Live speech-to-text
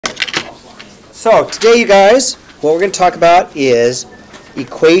So today, you guys, what we're going to talk about is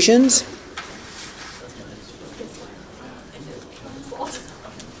equations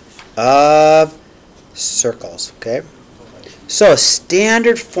of circles. Okay. So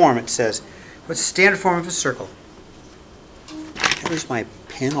standard form. It says, what's the standard form of a circle? I lose my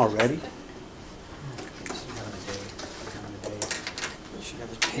pen already. Should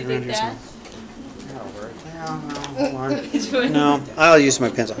have a pen around here somewhere. That'll work. No, hold on. No, I'll use my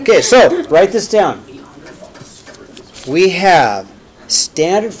pencil. Okay, so write this down. We have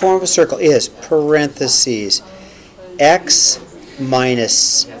standard form of a circle is parentheses x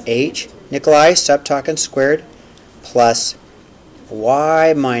minus h, Nikolai, stop talking, squared, plus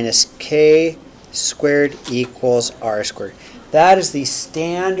y minus k squared equals r squared. That is the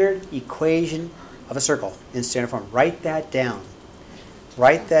standard equation of a circle in standard form. Write that down.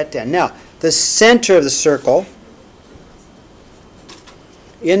 Write that down. Now, the center of the circle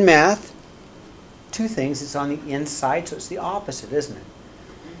in math, two things. It's on the inside, so it's the opposite, isn't it?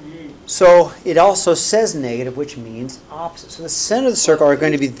 So it also says negative, which means opposite. So the center of the circle are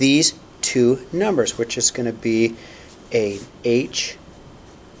going to be these two numbers, which is going to be a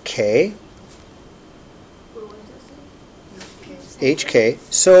hk.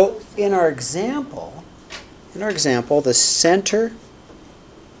 So in our example,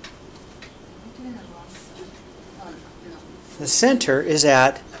 the center is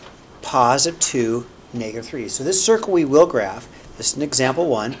at positive 2, negative 3. So this circle we will graph. This is an example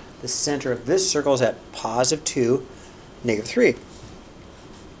 1. The center of this circle is at positive 2, negative 3.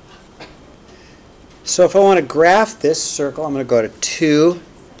 So if I want to graph this circle, I'm going to go to 2,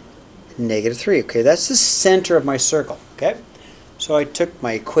 negative 3. Okay, that's the center of my circle. Okay, so I took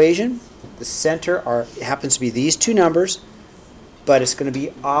my equation. The center happens to be these two numbers, but it's going to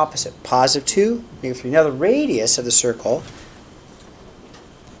be opposite, positive 2, negative 3. Now the radius of the circle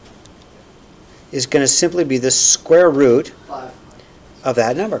is going to simply be the square root of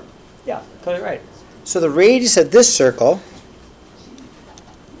that number. Yeah, totally right. So the radius of this circle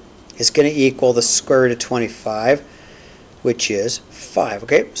is going to equal the square root of 25, which is 5.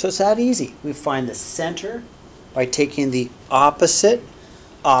 Okay, so it's that easy. We find the center by taking the opposite,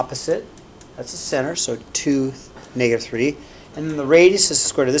 that's the center, so 2, negative 3. And then the radius is the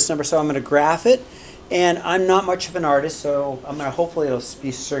square root of this number, so I'm going to graph it. And I'm not much of an artist, so I'm going to, hopefully it'll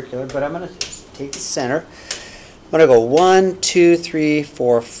be circular, but I'm going to take the center. I'm going to go 1, 2, 3,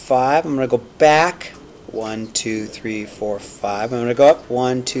 4, 5. I'm going to go back 1, 2, 3, 4, 5. I'm going to go up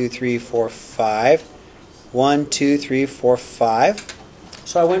 1, 2, 3, 4, 5. 1, 2, 3, 4, 5.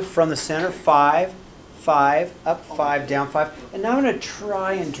 So I went from the center 5, 5, up 5, down 5. And now I'm going to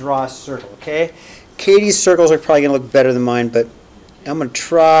try and draw a circle, okay? Katie's circles are probably going to look better than mine, but I'm going to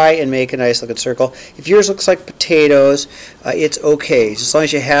try and make a nice looking circle. If yours looks like potatoes, it's okay. As long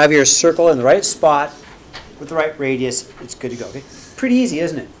as you have your circle in the right spot with the right radius, it's good to go. Okay? Pretty easy,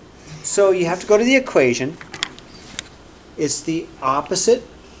 isn't it? So you have to go to the equation. It's the opposite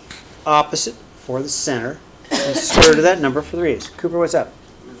for the center, and square root of that number for the radius. Cooper, what's up?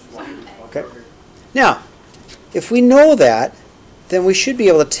 Okay. Now, if we know that, then we should be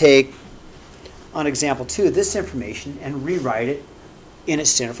able to take, on example 2, this information and rewrite it in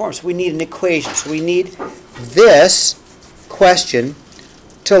its standard form. So we need an equation. So we need this question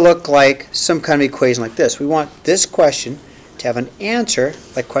to look like some kind of equation like this. We want this question to have an answer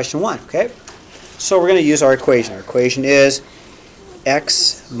like question 1. Okay? So we're going to use our equation. Our equation is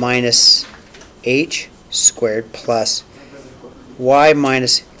x minus h squared plus y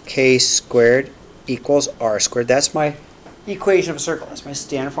minus k squared equals r squared. That's my equation of a circle. That's my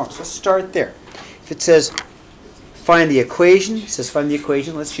standard form. So let's start there. If it says find the equation, it says find the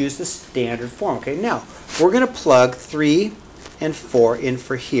equation, let's use the standard form. Okay, now we're going to plug 3 and 4 in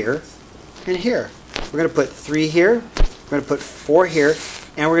for here and here. We're going to put 3 here, we're going to put 4 here,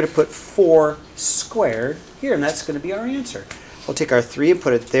 and we're going to put 4 squared here, and that's going to be our answer. We'll take our 3 and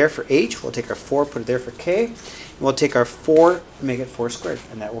put it there for h, we'll take our 4, put it there for k, and we'll take our 4 and make it 4 squared,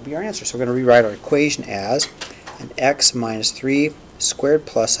 and that will be our answer. So we're going to rewrite our equation as an x minus 3 squared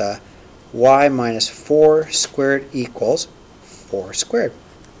plus a y minus 4 squared equals 4 squared.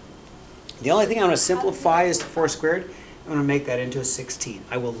 The only thing I'm going to simplify is the 4 squared. I'm going to make that into a 16.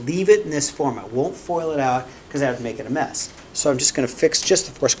 I will leave it in this form. I won't FOIL it out because I have to make it a mess. So I'm just going to fix just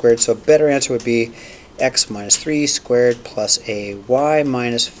the 4 squared. So a better answer would be x minus 3 squared plus a y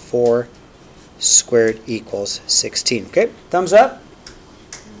minus 4 squared equals 16. Okay, thumbs up?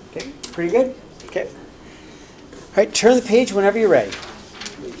 Okay, pretty good? Okay. All right, turn the page whenever you're ready.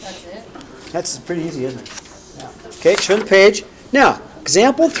 That's it? That's pretty easy, isn't it? Yeah. Okay, turn the page. Now,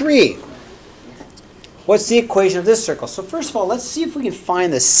 example 3. what's the equation of this circle? So first of all, let's see if we can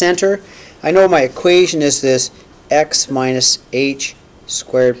find the center. I know my equation is this x minus h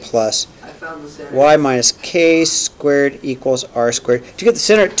squared plus y minus k squared equals r squared. Did you get the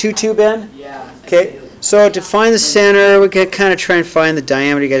center at 2, 2, Ben? Yeah. Okay, so to find the center, we can kind of try and find the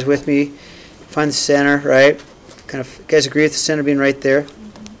diameter. You guys with me? Find the center, right? Kind of, you guys agree with the center being right there?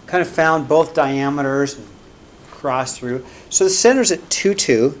 Kind of found both diameters and cross through. So the center's at 2,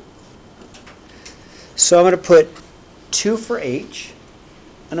 2. So I'm going to put 2 for h,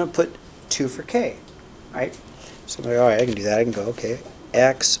 and I'm going to put 2 for k, right? So I'm going to go, all right, I can do that. I can go, okay,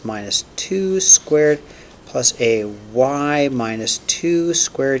 x minus 2 squared plus a y minus 2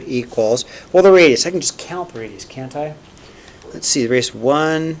 squared equals, well, the radius. I can just count the radius, can't I? Let's see, the radius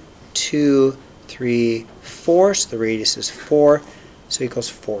 1, 2, 3, 4. So the radius is 4, so equals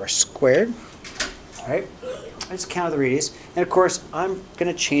 4 squared. All right, I just counted the radius. And of course, I'm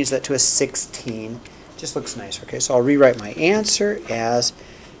going to change that to a 16. Just looks nicer. Okay, so I'll rewrite my answer as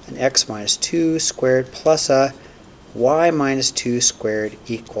an x minus 2 squared plus a y minus 2 squared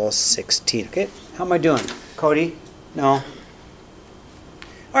equals 16. Okay, how am I doing? Cody? No? All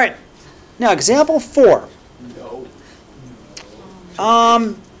right, now example 4.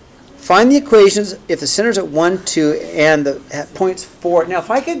 Find the equations if the center's at 1, 2, and the point's 4. Now,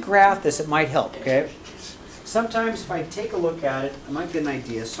 if I could graph this, it might help, okay? Sometimes if I take a look at it, I might get an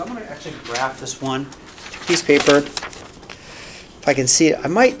idea. So I'm going to actually graph this one. Piece of paper. If I can see it,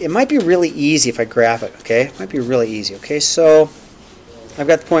 it might be really easy if I graph it, okay? It might be really easy, okay? So I've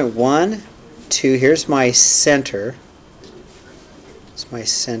got the point 1, 2. Here's my center. It's my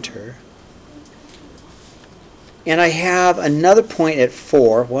center. And I have another point at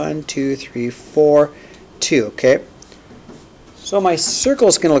 4. 1, 2, 3, 4, 2, okay? So my circle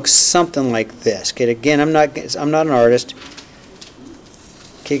is going to look something like this. Okay, again, I'm not an artist.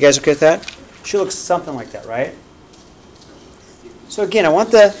 Okay, you guys okay with that? Should look something like that, right? So again, I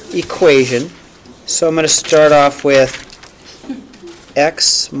want the equation. So I'm going to start off with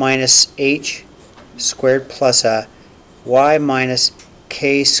x minus h squared plus a y minus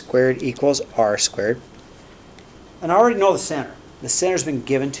k squared equals r squared. And I already know the center. The center's been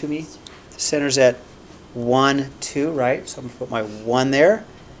given to me. The center's at 1, 2, right? So I'm going to put my 1 there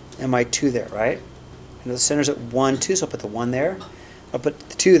and my 2 there, right? And the center's at 1, 2, so I'll put the 1 there. I'll put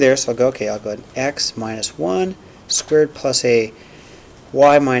the 2 there, so I'll go, okay, I'll go ahead, x minus 1 squared plus a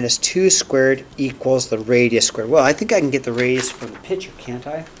y minus 2 squared equals the radius squared. Well, I think I can get the radius from the picture, can't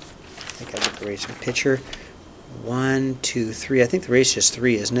I? I think I get the radius from the picture. 1, 2, 3. I think the radius is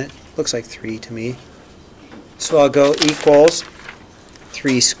 3, isn't it? Looks like 3 to me. So I'll go equals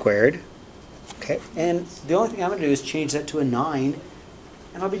 3 squared. Okay, and the only thing I'm going to do is change that to a 9,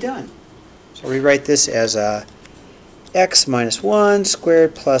 and I'll be done. So I'll rewrite this as a x minus 1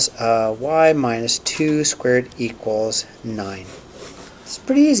 squared plus y minus 2 squared equals 9. It's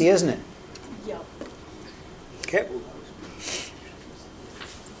pretty easy, isn't it? Yep. Okay.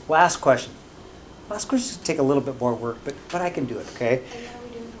 Last question. Last question will take a little bit more work, but I can do it, okay?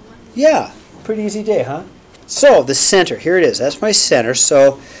 Yeah, pretty easy day, huh? So the center, here it is. That's my center.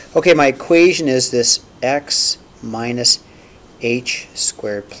 So, okay, my equation is this x minus h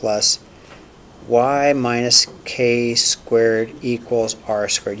squared plus y minus k squared equals r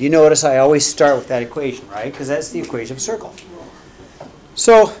squared. You notice I always start with that equation, right? Because that's the equation of a circle.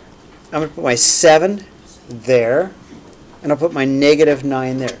 So I'm going to put my 7 there, and I'll put my negative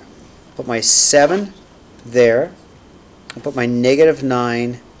 9 there. Put my 7 there, I'll put my negative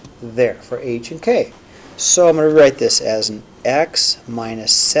 9 there for h and k. So I'm going to write this as an x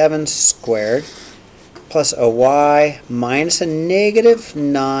minus 7 squared plus a y minus a negative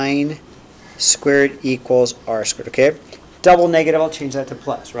 9 squared equals r squared, okay? Double negative, I'll change that to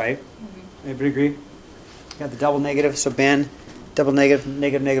plus, right? Mm-hmm. Everybody agree? Got the double negative, so Ben, double negative,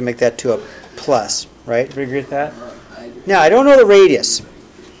 negative, negative, make that to a plus, right? Everybody agree with that? Now, I don't know the radius.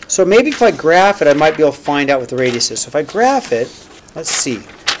 So maybe if I graph it, I might be able to find out what the radius is. So if I graph it, let's see.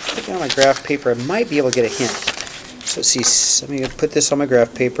 Looking on my graph paper, I might be able to get a hint. So let's see, let me put this on my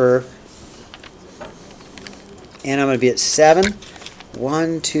graph paper. And I'm going to be at 7.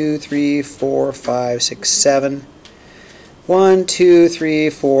 1, 2, 3, 4, 5, 6, 7. 1, 2, 3,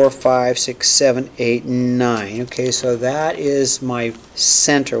 4, 5, 6, 7, 8, 9. Okay, so that is my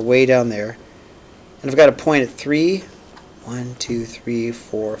center way down there. And I've got a point at 3. 1, 2, 3,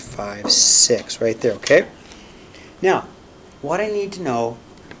 4, 5, 6 right there, okay? Now, what I need to know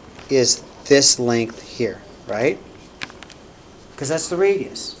is this length here, right? Because that's the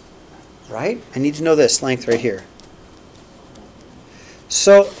radius, right? I need to know this length right here.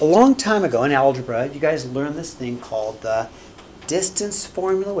 So a long time ago in algebra, you guys learned this thing called the distance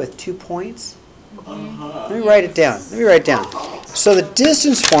formula with 2 points. Let me write it down. Let me write it down. So the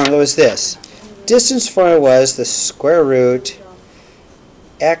distance formula was this. Distance formula was the square root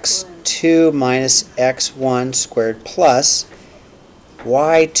x2 minus x1 squared plus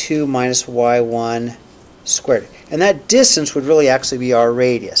y2 minus y1 squared. And that distance would really actually be our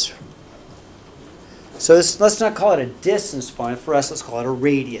radius. So let's not call it a distance formula. For us, let's call it a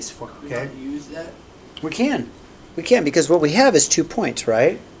radius formula. Okay? Can we use that? We can. We can, because what we have is 2 points,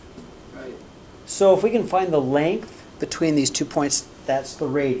 right? Right. So if we can find the length between these 2 points, that's the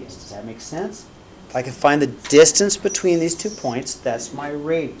radius. Does that make sense? If I can find the distance between these 2 points, that's my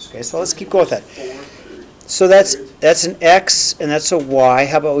radius. Okay, so let's keep going with that. So that's an x and that's a y.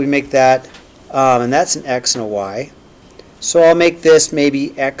 How about we make that, and that's an x and a y. So I'll make this maybe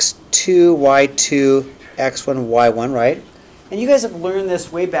x2, y2, x1, y1, right? And you guys have learned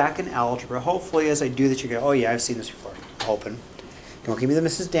this way back in algebra. Hopefully as I do this, you go, oh yeah, I've seen this before. I'm hoping. Don't give me the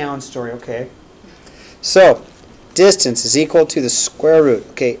Mrs. Downs story, okay? So, distance is equal to the square root.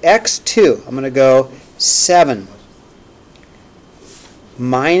 Okay, x2, I'm going to go 7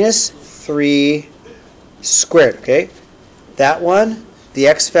 minus 3 squared, okay? That one, the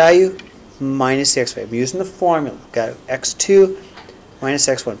x value, minus the x value. I'm using the formula. Got x2 minus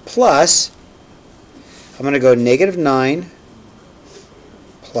x1 plus, I'm going to go negative 9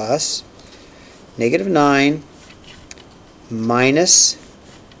 plus negative 9 minus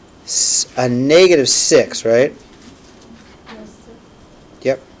a negative 6, right?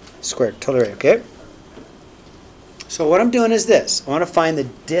 Yep, squared, totally right, okay? So what I'm doing is this. I want to find the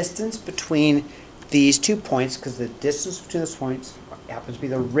distance between these 2 points, because the distance between those points happens to be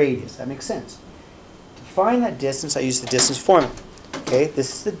the radius. That makes sense. To find that distance, I use the distance formula. Okay,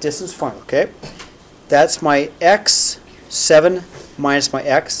 this is the distance formula, okay? That's my x, 7 minus my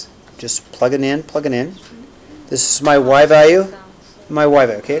x. Just plug it in, plug it in. This is my y value. My y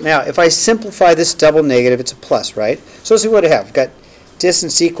value, okay? Now, if I simplify this double negative, it's a plus, right? So let's see what I have. I've got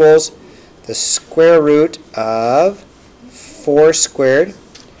distance equals the square root of 4 squared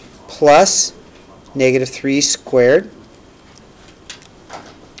plus negative 3 squared.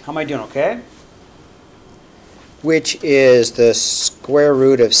 How am I doing, okay? Which is the square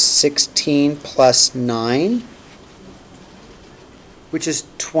root of 16 plus 9, which is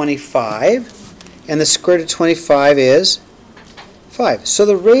 25. And the square root of 25 is 5. So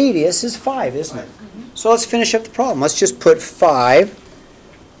the radius is 5, isn't it? So let's finish up the problem. Let's just put 5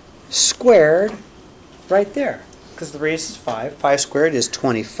 squared right there, because the radius is 5. 5 squared is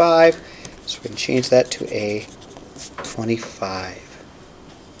 25. So we can change that to a 25.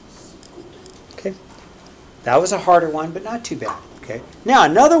 Okay. That was a harder one, but not too bad. Okay. Now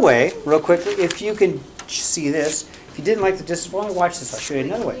another way, real quickly, if you can see this, if you didn't like the distance formula, watch this. I'll show you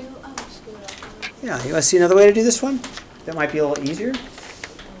another way. Yeah, you want to see another way to do this one? That might be a little easier.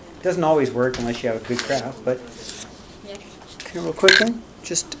 It doesn't always work unless you have a good graph, but okay, real quickly,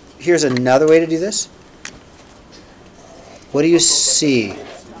 just here's another way to do this. What do you see?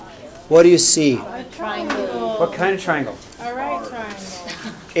 What do you see? A triangle. What kind of triangle? A right triangle.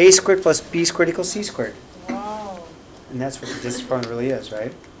 A squared plus B squared equals C squared. Wow. And that's what the distance formula really is,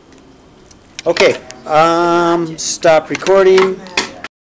 right? Okay, stop recording.